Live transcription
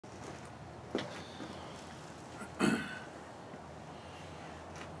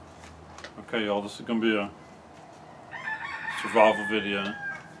Okay, y'all, this is going to be a survival video.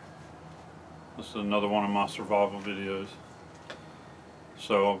 This is another one of my survival videos.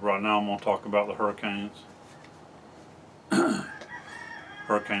 So right now I'm going to talk about the hurricanes.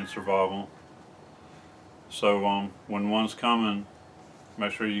 Hurricane survival. So when one's coming,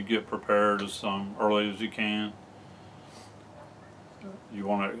 make sure you get prepared as early as you can. You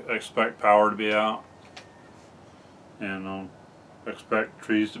want to expect power to be out and expect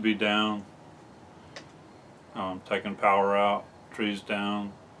trees to be down, taking power out, trees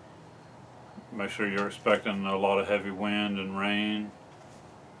down. Make sure you're expecting a lot of heavy wind and rain,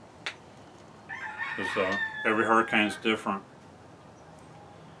 because every hurricane is different.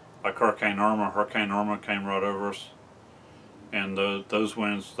 Like Hurricane Irma came right over us, and those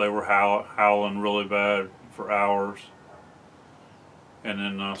winds, they were howling really bad for hours. And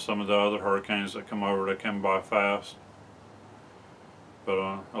then some of the other hurricanes that come over, they come by fast. But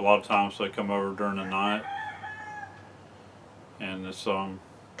a lot of times they come over during the night, and it's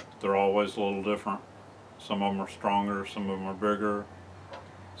they're always a little different. Some of them are stronger, some of them are bigger,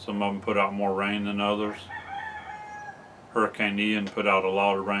 some of them put out more rain than others. Hurricane Ian put out a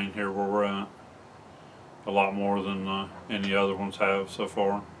lot of rain here where we're at, a lot more than any other ones have so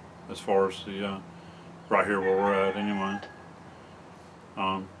far, as the right here where we're at anyway.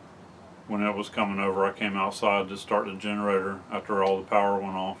 When it was coming over, I came outside to start the generator after all the power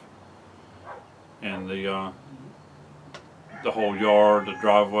went off, and the whole yard, the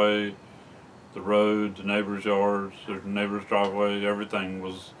driveway, the road, the neighbor's yards, the neighbor's driveway, everything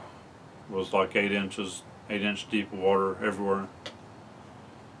was like 8 inch deep water everywhere.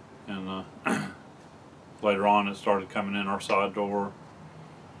 And later on it started coming in our side door,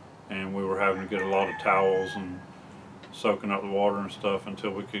 and we were having to get a lot of towels and soaking up the water and stuff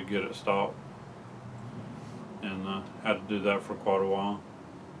until we could get it stopped, and had to do that for quite a while.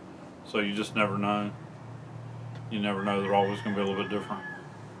 So you just never know. You never know, they're always going to be a little bit different.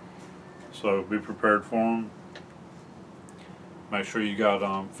 So be prepared for them. Make sure you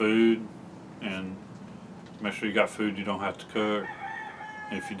got food, and make sure you got food you don't have to cook.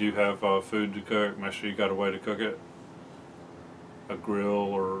 If you do have food to cook, make sure you got a way to cook it. A grill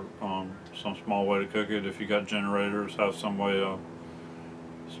or some small way to cook it. If you got generators, have some way,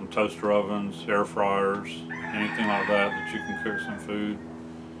 some toaster ovens, air fryers, anything like that you can cook some food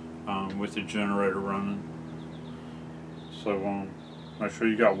with your generator running. So make sure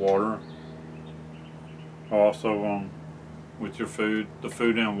you got water. Also with your food, the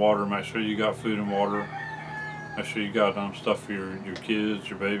food and water, make sure you got food and water. Make sure you got stuff for your kids,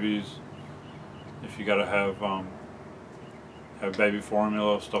 your babies. If you gotta have baby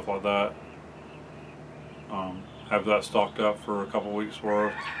formula, stuff like that. Have that stocked up for a couple weeks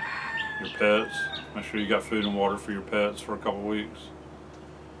worth. Your pets, make sure you got food and water for your pets for a couple weeks.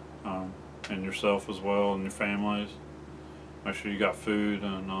 And yourself as well, and your families. Make sure you got food,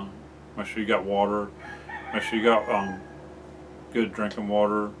 and make sure you got water. Make sure you got good drinking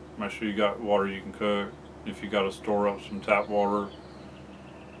water. Make sure you got water you can cook. If you got to store up some tap water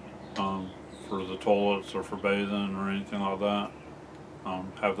for the toilets or for bathing or anything like that,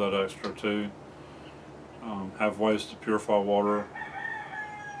 have that extra too. Have ways to purify water.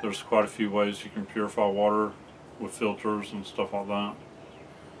 There's quite a few ways you can purify water with filters and stuff like that.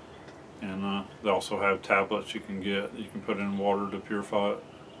 And they also have tablets you can get, you can put in water to purify it.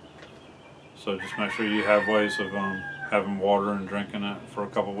 So just make sure you have ways of having water and drinking it for a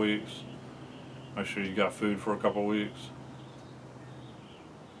couple weeks. Make sure you got food for a couple weeks.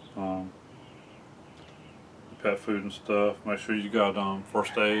 Pet food and stuff. Make sure you got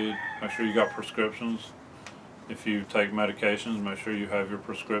first aid. Make sure you got prescriptions. If you take medications, make sure you have your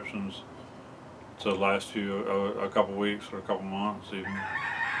prescriptions to last you a couple weeks or a couple months even,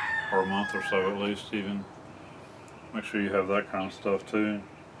 or a month or so at least even. Make sure you have that kind of stuff too.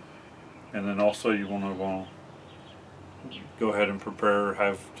 And then also you want to go ahead and prepare,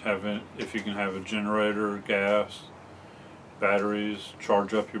 if you can have a generator, gas, batteries,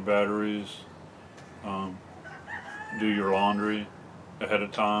 charge up your batteries, do your laundry ahead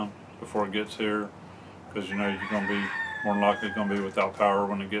of time before it gets here, because you know you're going to be more than likely going to be without power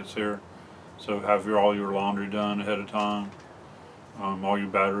when it gets here. So have all your laundry done ahead of time, all your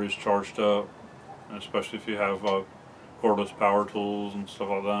batteries charged up, and especially if you have cordless power tools and stuff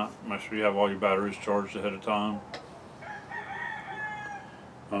like that, make sure you have all your batteries charged ahead of time.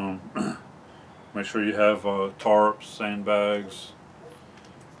 Make sure you have tarps, sandbags,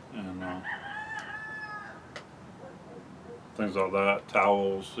 and things like that.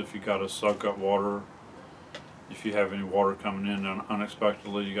 Towels if you got to soak up water. If you have any water coming in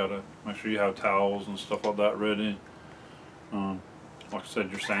unexpectedly, you got to make sure you have towels and stuff like that ready. like I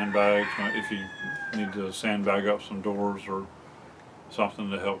said, your sandbags, if you need to sandbag up some doors or something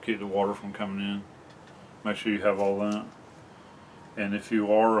to help keep the water from coming in. Make sure you have all that. And if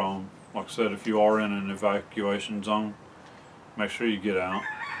you are, like I said, if you are in an evacuation zone, make sure you get out.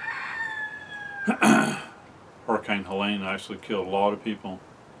 Hurricane Helene actually killed a lot of people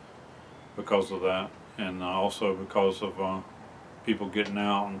because of that, and also because of people getting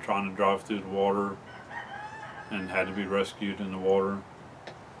out and trying to drive through the water and had to be rescued in the water.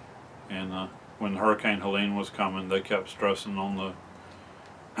 And when Hurricane Helene was coming, they kept stressing on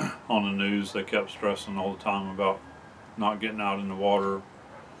the news. They kept stressing all the time about not getting out in the water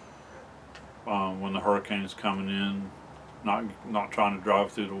when the hurricane's coming in, not trying to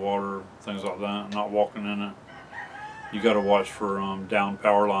drive through the water, things like that, not walking in it. You got to watch for down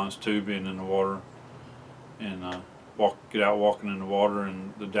power lines too, being in the water, and get out walking in the water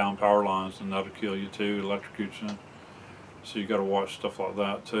and the down power lines, and that'll kill you too, electrocute you. So you got to watch stuff like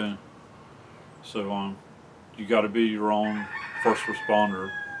that too. So you got to be your own first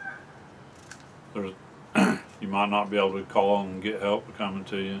responder. There's you might not be able to call and get help coming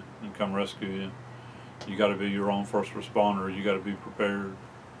to you and come rescue you. You got to be your own first responder. You got to be prepared.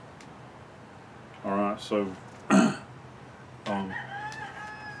 All right, so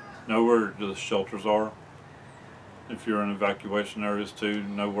know where the shelters are. If you're in evacuation areas too,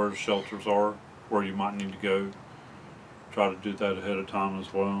 know where the shelters are, where you might need to go. Try to do that ahead of time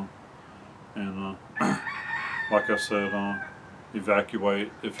as well. And like I said,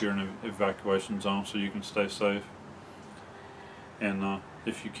 evacuate if you're in an evacuation zone so you can stay safe. And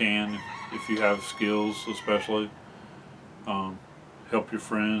if you can, if you have skills especially, help your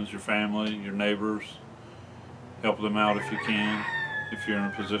friends, your family, your neighbors. Help them out if you can. If you're in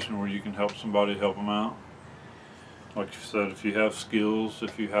a position where you can help somebody, help them out. Like you said, if you have skills,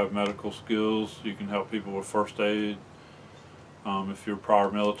 if you have medical skills, you can help people with first aid. If you're prior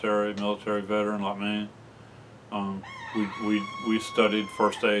military veteran like me, we studied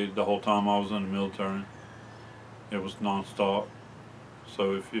first aid the whole time I was in the military. It was non-stop.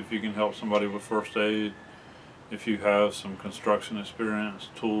 So if you can help somebody with first aid, if you have some construction experience,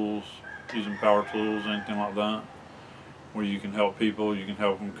 tools, using power tools, anything like that, where you can help people, you can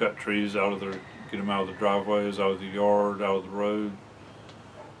help them cut trees out of their, get them out of the driveways, out of the yard, out of the road.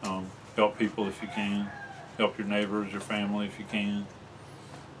 Help people if you can. Help your neighbors, your family if you can.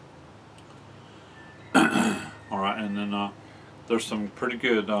 Alright, and then there's some pretty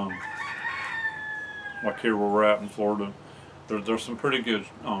good, like here where we're at in Florida, there's some pretty good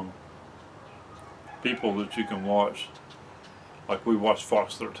people that you can watch. Like we watch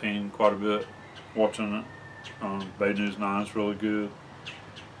Fox 13 quite a bit, watching it. Bay News 9 is really good.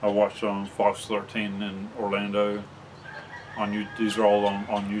 I watch Fox 13 in Orlando. These are all on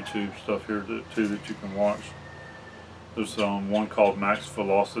YouTube stuff here too that you can watch. There's one called Max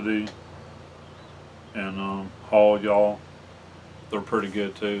Velocity and Haul Y'all. They're pretty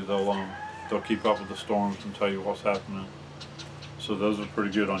good too. They'll keep up with the storms and tell you what's happening. So those are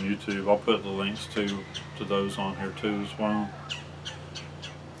pretty good on YouTube. I'll put the links to those on here too as well.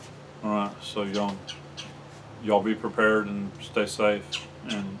 All right, so y'all be prepared and stay safe.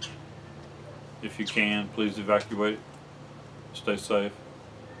 And if you can, please evacuate. Stay safe.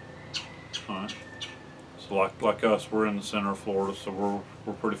 Alright. So like us, we're in the center of Florida, so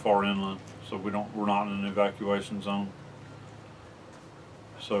we're pretty far inland. So we're not in an evacuation zone.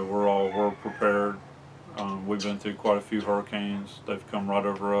 So we're prepared. We've been through quite a few hurricanes. They've come right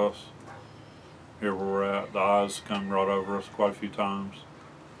over us. Here where we're at, the eyes come right over us quite a few times.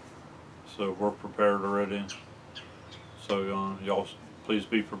 So we're prepared already. So y'all please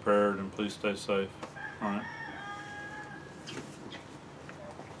be prepared and please stay safe. Alright.